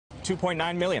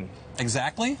$2.9 million.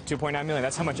 Exactly? $2.9 million.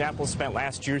 That's how much Apple spent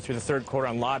last year through the third quarter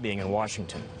on lobbying in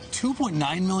Washington.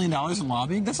 $2.9 million in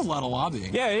lobbying? That's a lot of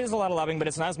lobbying. Yeah, it is a lot of lobbying, but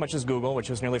it's not as much as Google, which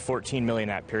was nearly $14 million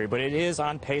that period. But it is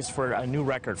on pace for a new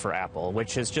record for Apple,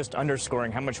 which is just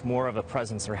underscoring how much more of a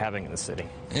presence they're having in the city.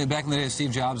 And back in the day,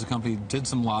 Steve Jobs, the company, did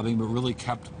some lobbying, but really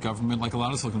kept government, like a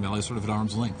lot of Silicon Valley, sort of at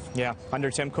arm's length. Yeah,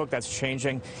 under Tim Cook, that's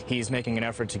changing. He's making an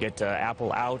effort to get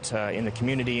Apple out in the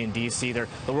community in D.C. They're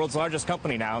the world's largest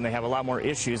company now, and they have a lot more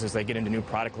issues as they get into new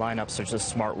product lineups such as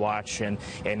smartwatch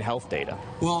and health data.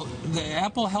 Well, the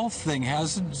Apple Health thing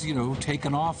hasn't,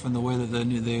 taken off in the way that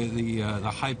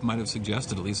the hype might have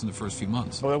suggested, at least in the first few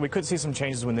months. Well, we could see some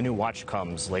changes when the new watch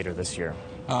comes later this year.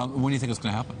 When do you think it's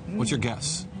going to happen? What's your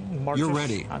guess? March-ish. You're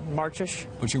ready. March-ish.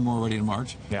 But you're more ready in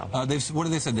March? Yeah. What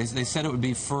did they say? They said it would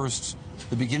be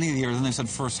the beginning of the year, then they said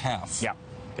first half. Yeah.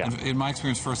 Yeah. In my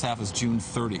experience, first half is June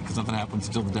 30, because nothing happens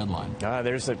until the deadline.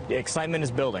 Excitement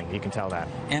is building. You can tell that.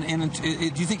 And do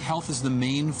you think health is the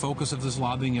main focus of this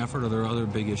lobbying effort, or are there other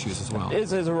big issues as well?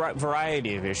 There's a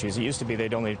variety of issues. It used to be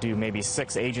they'd only do maybe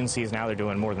 6 agencies. Now they're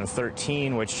doing more than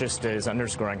 13, which just is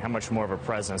underscoring how much more of a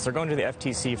presence. They're going to the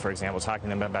FTC, for example, talking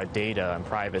to them about data and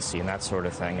privacy and that sort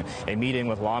of thing. A meeting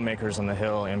with lawmakers on the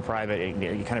Hill in private,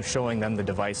 kind of showing them the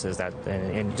devices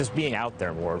and just being out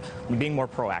there more, being more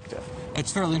proactive.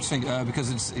 It's fairly interesting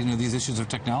because these issues of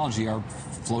technology are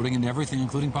floating into everything,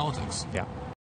 including politics. Yeah.